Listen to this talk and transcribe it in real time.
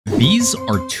These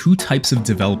are two types of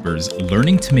developers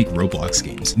learning to make Roblox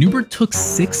games. Noobert took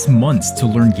 6 months to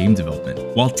learn game development,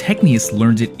 while Techneus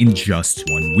learned it in just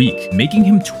 1 week, making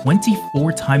him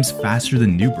 24 times faster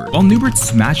than Noobert. While Noobert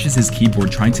smashes his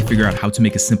keyboard trying to figure out how to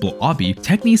make a simple obby,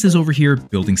 Techneus is over here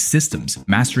building systems,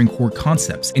 mastering core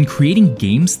concepts, and creating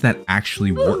games that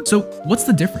actually work. So what's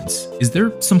the difference? Is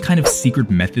there some kind of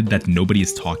secret method that nobody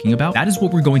is talking about? That is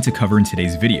what we're going to cover in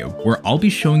today's video, where I'll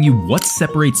be showing you what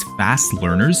separates fast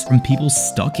learners from people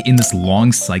stuck in this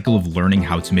long cycle of learning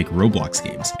how to make Roblox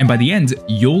games. And by the end,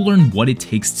 you'll learn what it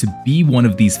takes to be one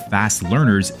of these fast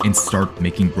learners and start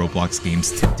making Roblox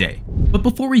games today. But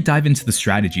before we dive into the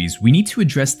strategies, we need to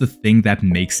address the thing that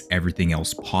makes everything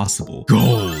else possible: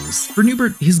 goals. For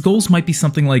Noobert, his goals might be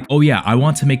something like, oh yeah, I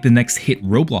want to make the next hit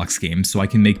Roblox game so I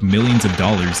can make millions of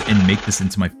dollars and make this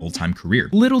into my full-time career.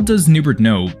 Little does Noobert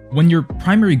know, when your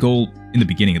primary goal, in the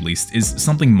beginning at least, is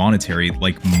something monetary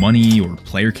like money or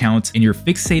player count, and you're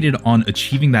fixated on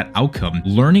achieving that outcome,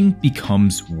 learning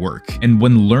becomes work. And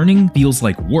when learning feels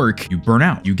like work, you burn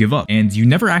out, you give up, and you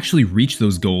never actually reach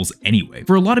those goals anyway.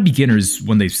 For a lot of beginners,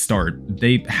 when they start,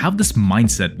 they have this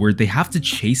mindset where they have to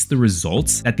chase the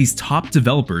results that these top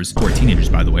developers, who are teenagers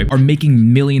by the way, are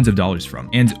making millions of dollars from.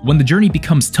 And when the journey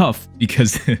becomes tough,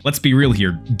 because let's be real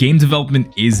here, game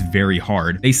development is very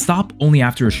hard, they stop only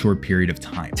after a short period of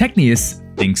time. Techneus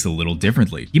thinks a little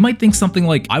differently. He might think something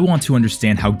like, I want to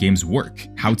understand how games work,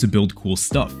 how to build cool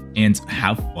stuff, and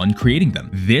have fun creating them.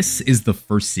 This is the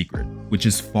first secret, which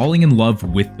is falling in love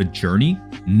with the journey,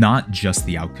 not just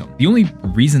the outcome. The only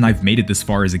reason I've made it this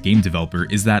far as a game developer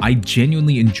is that I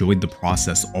genuinely enjoyed the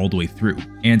process all the way through,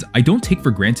 and I don't take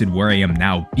for granted where I am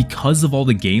now because of all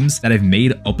the games that I've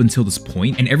made up until this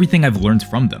point and everything I've learned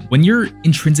from them. When you're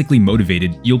intrinsically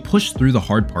motivated, you'll push through the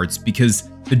hard parts because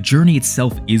the journey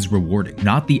itself is rewarding,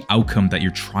 not the outcome that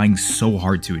you're trying so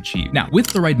hard to achieve. Now, with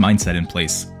the right mindset in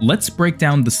place, let's break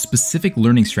down the specific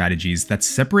learning strategies that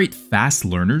separate fast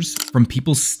learners from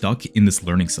people stuck in this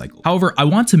learning cycle. However, I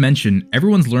want to mention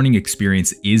everyone's learning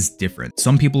experience is different.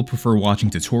 Some people prefer watching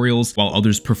tutorials, while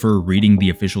others prefer reading the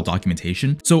official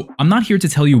documentation. So I'm not here to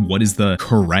tell you what is the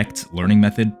correct learning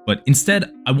method, but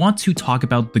instead, I want to talk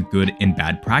about the good and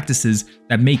bad practices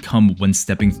that may come when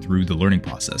stepping through the learning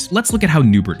process. Let's look at how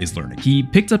Noobert is learning. He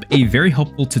picked up a very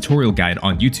helpful tutorial guide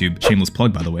on YouTube, shameless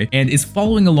plug by the way, and is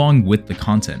following along with the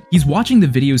content. He's watching the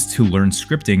videos to learn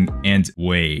scripting and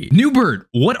wait, Noobert,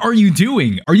 what are you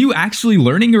doing? Are you actually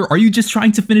learning, or are you just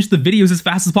trying to finish the videos as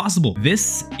fast as possible?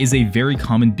 This is a very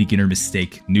common beginner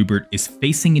mistake Noobert is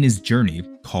facing in his journey,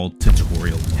 called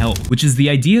tutorial hell, which is the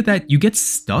idea that you get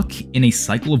stuck in a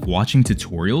cycle of watching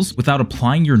tutorials without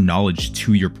applying your knowledge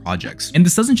to your projects. And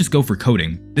this doesn't just go for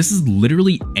coding. This is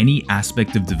literally any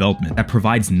aspect of development that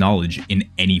provides knowledge in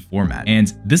any format.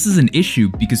 And this is an issue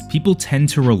because people tend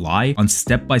to rely on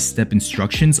step-by-step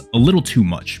instructions a little too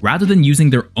much, rather than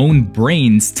using their own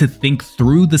brains to think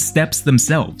through the steps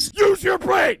themselves. Use your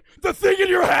brain! The thing in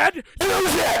your head, use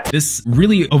it! This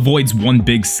really avoids one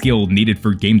big skill needed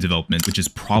for game development, which is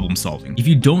problem solving. If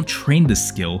you don't train this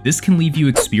skill, this can leave you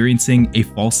experiencing a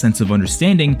false sense of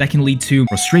understanding that can lead to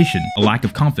frustration, a lack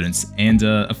of confidence, and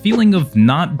a feeling of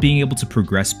not being able to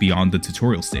progress beyond the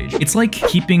tutorial stage. It's like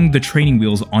keeping the training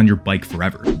wheels on your bike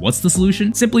forever. What's the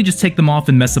solution? Simply just take them off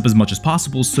and mess up as much as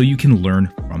possible so you can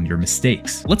learn from your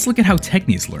mistakes. Let's look at how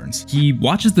Techneus learns. He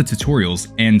watches the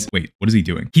tutorials and wait, what is he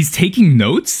doing? He's taking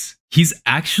notes? He's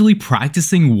actually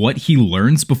practicing what he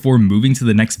learns before moving to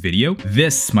the next video.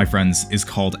 This, my friends, is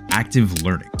called active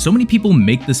learning. So many people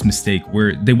make this mistake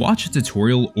where they watch a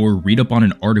tutorial or read up on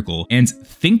an article and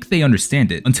think they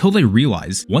understand it until they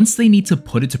realize once they need to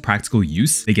put it to practical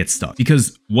use, they get stuck.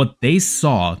 Because what they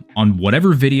saw on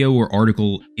whatever video or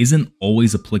article isn't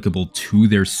always applicable to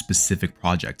their specific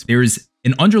project. There is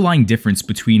an underlying difference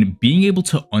between being able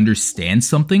to understand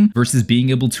something versus being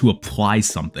able to apply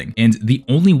something. And the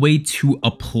only way to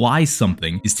apply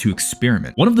something is to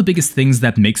experiment. One of the biggest things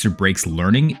that makes or breaks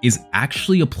learning is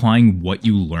actually applying what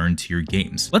you learn to your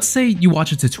games. Let's say you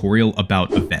watch a tutorial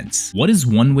about events. What is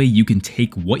one way you can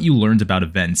take what you learned about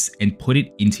events and put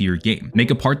it into your game?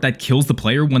 Make a part that kills the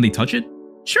player when they touch it?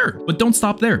 Sure, but don't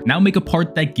stop there. Now make a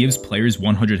part that gives players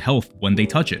 100 health when they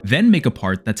touch it. Then make a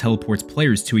part that teleports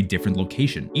players to a different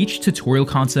location. Each tutorial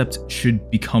concept should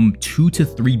become 2 to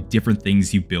 3 different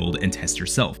things you build and test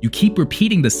yourself. You keep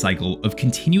repeating this cycle of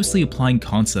continuously applying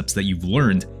concepts that you've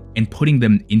learned and putting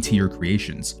them into your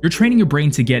creations. You're training your brain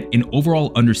to get an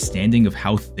overall understanding of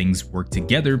how things work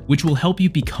together, which will help you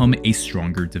become a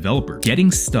stronger developer. Getting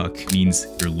stuck means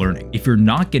you're learning. If you're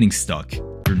not getting stuck,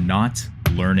 you're not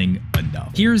learning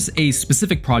enough. Here's a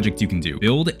specific project you can do.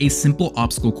 Build a simple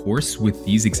obstacle course with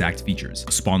these exact features: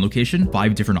 a spawn location,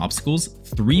 5 different obstacles,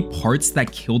 3 parts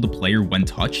that kill the player when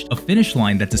touched, a finish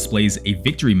line that displays a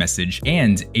victory message,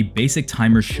 and a basic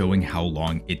timer showing how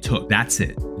long it took. That's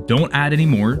it. Don't add any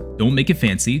more, don't make it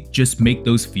fancy, just make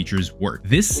those features work.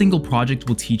 This single project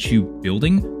will teach you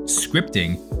building,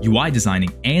 scripting, UI designing,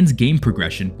 and game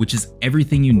progression, which is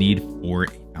everything you need for a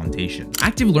foundation.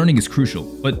 Active learning is crucial,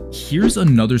 but here's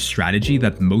another strategy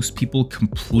that most people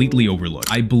completely overlook.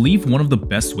 I believe one of the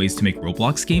best ways to make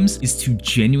Roblox games is to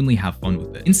genuinely have fun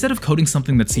with it. Instead of coding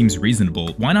something that seems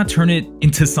reasonable, why not turn it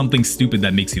into something stupid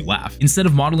that makes you laugh? Instead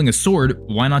of modeling a sword,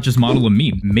 why not just model a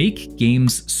meme? Make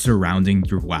games surrounding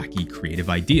your wacky creative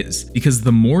ideas, because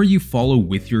the more you follow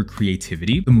with your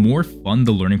creativity, the more fun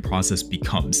the learning process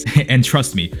becomes. And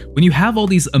trust me, when you have all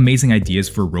these amazing ideas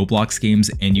for Roblox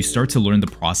games and you start to learn the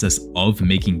process of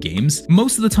making games,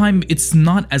 most of the time it's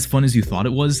not as fun as you thought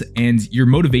it was, and your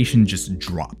motivation just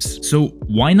drops. So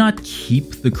why not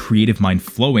keep the creative mind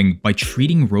flowing by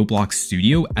treating Roblox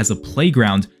Studio as a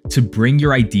playground to bring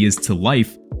your ideas to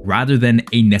life rather than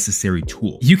a necessary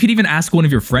tool? You could even ask one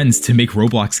of your friends to make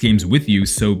Roblox games with you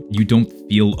so you don't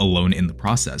feel alone in the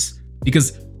process.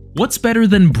 Because what's better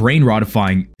than brain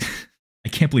rotifying I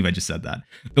can't believe I just said that.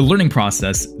 The learning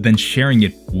process, then sharing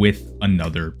it with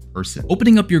another person.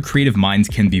 Opening up your creative minds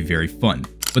can be very fun,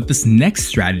 but this next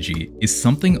strategy is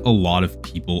something a lot of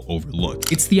people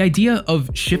overlook. It's the idea of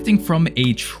shifting from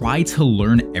a try to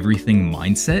learn everything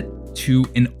mindset to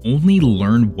an only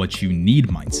learn what you need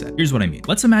mindset. Here's what I mean.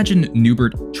 Let's imagine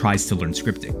Noobert tries to learn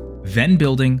scripting, then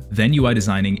building, then UI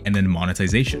designing, and then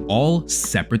monetization, all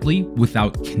separately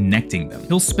without connecting them.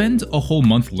 He'll spend a whole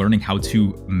month learning how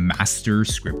to master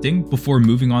scripting before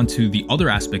moving on to the other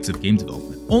aspects of game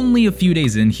development. Only a few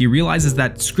days in, he realizes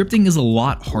that scripting is a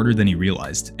lot harder than he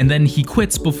realized, and then he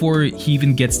quits before he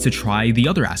even gets to try the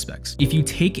other aspects. If you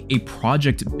take a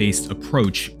project-based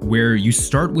approach where you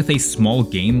start with a small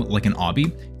game like an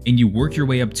Obby, and you work your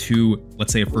way up to,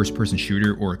 let's say, a first-person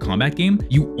shooter or a combat game,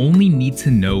 you only need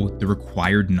to know the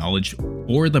required knowledge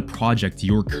for the project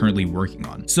you're currently working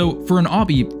on. So for an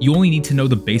Obby, you only need to know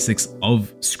the basics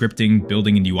of scripting,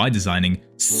 building, and UI designing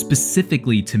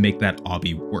specifically to make that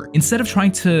Obby work. Instead of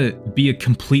trying to be a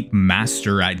complete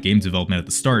master at game development at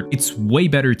the start, it's way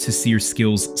better to see your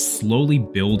skills slowly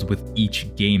build with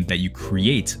each game that you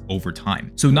create over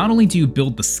time. So not only do you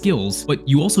build the skills, but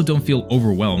you also don't feel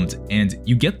overwhelmed, and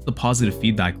you get the positive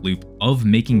feedback loop of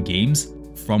making games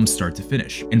from start to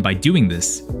finish. And by doing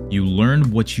this, you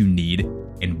learn what you need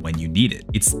and when you need it.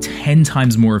 It's 10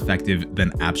 times more effective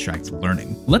than abstract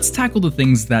learning. Let's tackle the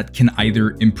things that can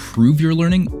either improve your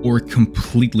learning or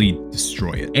completely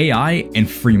destroy it. AI and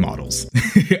free models.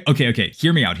 Okay,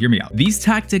 hear me out. These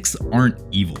tactics aren't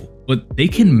evil, but they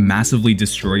can massively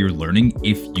destroy your learning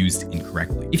if used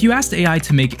incorrectly. If you asked AI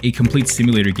to make a complete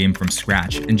simulator game from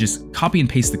scratch and just copy and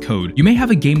paste the code, you may have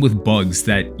a game with bugs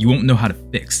that you won't know how to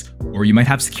fix, or you might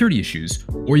have security issues,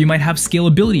 or you might have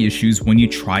scalability issues when you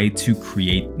try to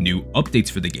create new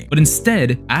updates for the game. But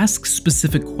instead, ask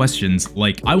specific questions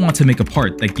like, I want to make a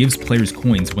part that gives players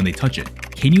coins when they touch it.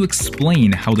 Can you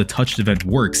explain how the touched event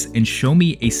works and show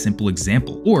me a simple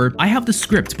example? Or, I have the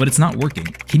script, but it's not working.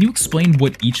 Can you explain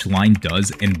what each line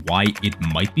does and why it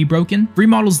might be broken? Free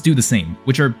models do the same,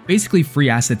 which are basically free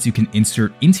assets you can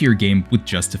insert into your game with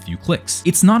just a few clicks.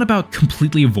 It's not about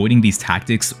completely avoiding these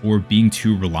tactics or being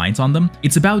too reliant on them.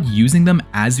 It's about using them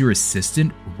as your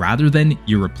assistant rather than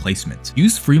your replacement.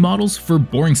 Use free models for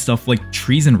boring stuff like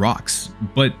trees and rocks,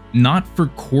 but not for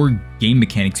core game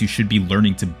mechanics you should be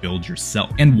learning to build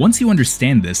yourself. And once you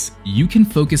understand this, you can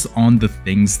focus on the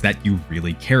things that you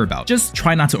really care about. Just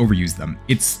try not to overuse them.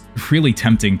 It's really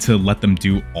tempting to let them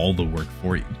do all the work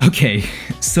for you. Okay,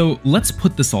 so let's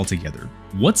put this all together.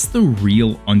 What's the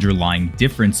real underlying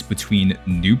difference between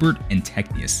Noobert and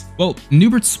Techneus? Well,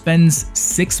 Noobert spends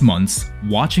 6 months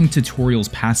watching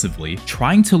tutorials passively,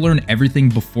 trying to learn everything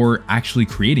before actually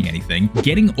creating anything,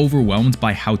 getting overwhelmed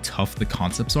by how tough the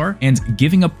concepts are, and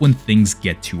giving up when things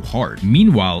get too hard.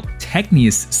 Meanwhile,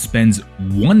 Techneus spends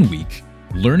 1 week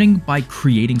learning by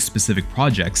creating specific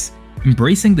projects,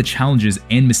 embracing the challenges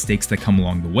and mistakes that come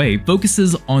along the way,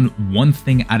 focuses on one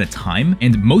thing at a time,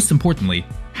 and most importantly,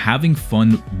 having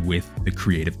fun with the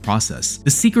creative process.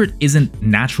 The secret isn't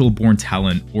natural born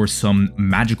talent or some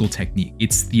magical technique.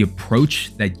 It's the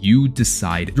approach that you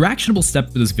decide. Your actionable step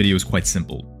for this video is quite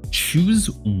simple. Choose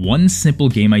one simple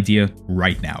game idea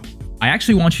right now. I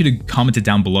actually want you to comment it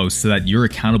down below so that you're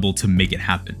accountable to make it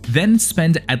happen. Then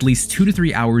spend at least 2 to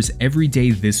 3 hours every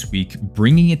day this week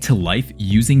bringing it to life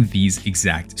using these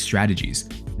exact strategies.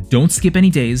 Don't skip any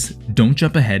days, don't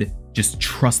jump ahead, just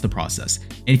trust the process.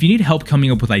 And if you need help coming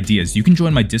up with ideas, you can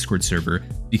join my Discord server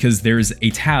because there's a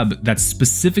tab that's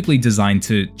specifically designed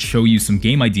to show you some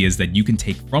game ideas that you can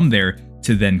take from there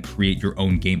to then create your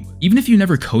own game with. Even if you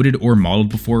never coded or modeled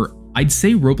before, I'd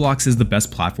say Roblox is the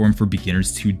best platform for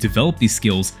beginners to develop these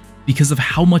skills because of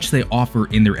how much they offer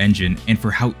in their engine and for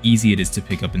how easy it is to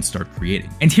pick up and start creating.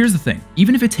 And here's the thing,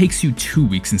 even if it takes you 2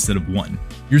 weeks instead of 1,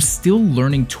 you're still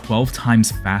learning 12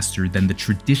 times faster than the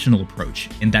traditional approach,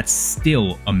 and that's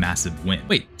still a massive win.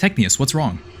 Wait, Techneus, what's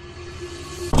wrong?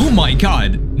 Oh my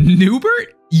god,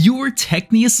 Noobert? You were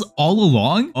Techneus all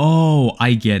along? Oh,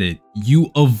 I get it. You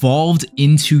evolved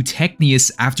into Techneus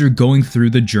after going through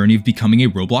the journey of becoming a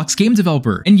Roblox game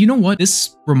developer. And you know what?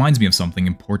 This reminds me of something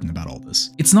important about all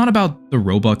this. It's not about the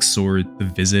Robux or the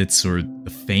visits or the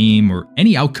fame or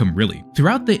any outcome really.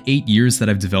 Throughout the 8 years that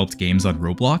I've developed games on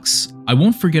Roblox, I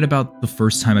won't forget about the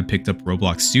first time I picked up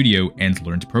Roblox Studio and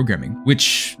learned programming,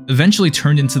 which eventually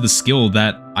turned into the skill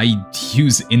that I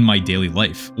use in my daily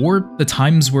life. Or the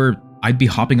times where I'd be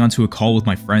hopping onto a call with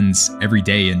my friends every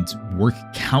day and work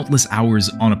countless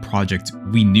hours on a project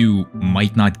we knew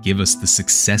might not give us the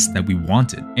success that we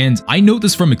wanted. And I know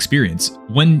this from experience.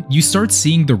 When you start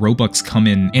seeing the Robux come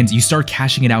in and you start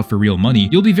cashing it out for real money,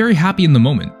 you'll be very happy in the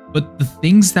moment. But the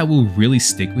things that will really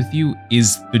stick with you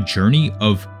is the journey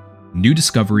of new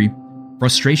discovery,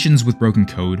 frustrations with broken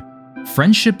code,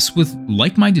 friendships with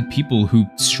like-minded people who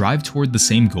strive toward the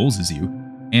same goals as you,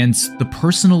 and the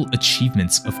personal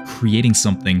achievements of creating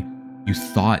something you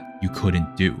thought you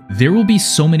couldn't do. There will be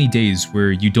so many days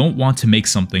where you don't want to make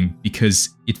something because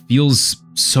it feels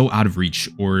so out of reach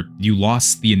or you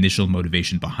lost the initial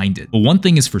motivation behind it. But one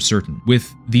thing is for certain,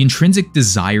 with the intrinsic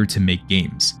desire to make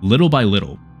games, little by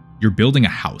little, you're building a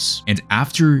house. And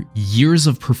after years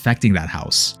of perfecting that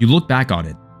house, you look back on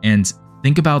it and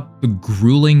think about the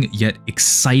grueling yet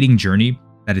exciting journey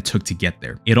that it took to get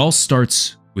there. It all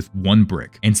starts with one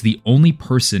brick, and the only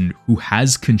person who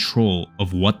has control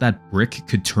of what that brick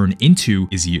could turn into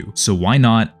is you. So why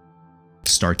not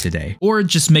start today? Or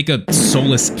just make a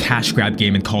soulless cash grab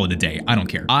game and call it a day. I don't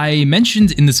care. I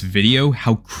mentioned in this video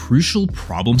how crucial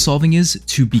problem solving is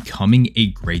to becoming a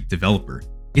great developer.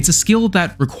 It's a skill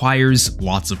that requires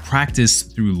lots of practice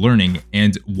through learning,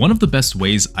 and one of the best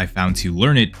ways I found to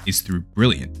learn it is through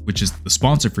Brilliant, which is the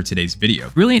sponsor for today's video.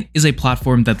 Brilliant is a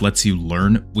platform that lets you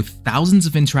learn with thousands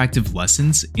of interactive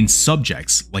lessons in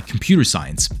subjects like computer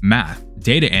science, math,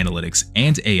 data analytics,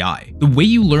 and AI. The way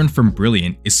you learn from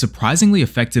Brilliant is surprisingly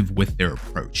effective with their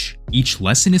approach. Each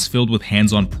lesson is filled with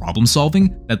hands-on problem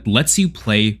solving that lets you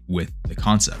play with the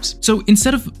concepts. So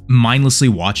instead of mindlessly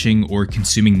watching or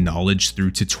consuming knowledge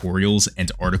through tutorials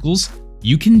and articles,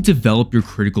 you can develop your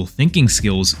critical thinking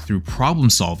skills through problem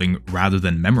solving rather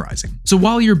than memorizing. So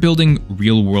while you're building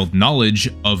real-world knowledge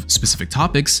of specific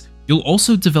topics, you'll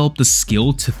also develop the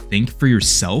skill to think for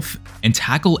yourself and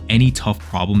tackle any tough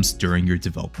problems during your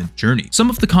development journey. Some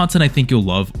of the content I think you'll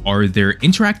love are their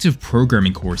interactive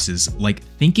programming courses like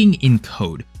Thinking in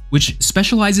Code, which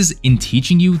specializes in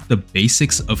teaching you the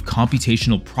basics of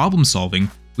computational problem solving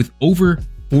with over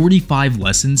 45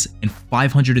 lessons and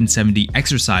 570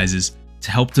 exercises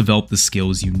to help develop the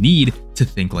skills you need to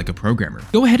think like a programmer.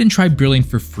 Go ahead and try Brilliant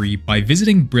for free by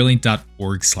visiting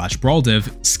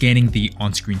brilliant.org/BrawlDev, scanning the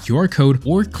on-screen QR code,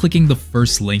 or clicking the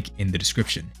first link in the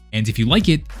description. And if you like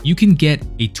it, you can get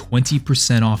a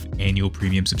 20% off annual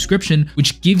premium subscription,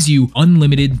 which gives you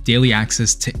unlimited daily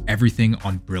access to everything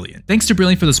on Brilliant. Thanks to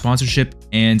Brilliant for the sponsorship,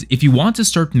 and if you want to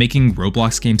start making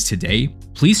Roblox games today,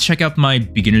 please check out my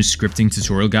beginner's scripting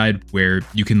tutorial guide where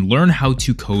you can learn how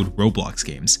to code Roblox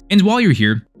games. And while you're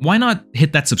here, why not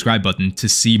hit that subscribe button to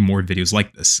see more videos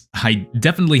like this? I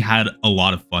definitely had a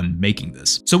lot of fun making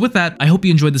this. So with that, I hope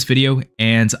you enjoyed this video,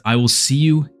 and I will see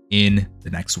you in the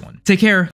next one. Take care.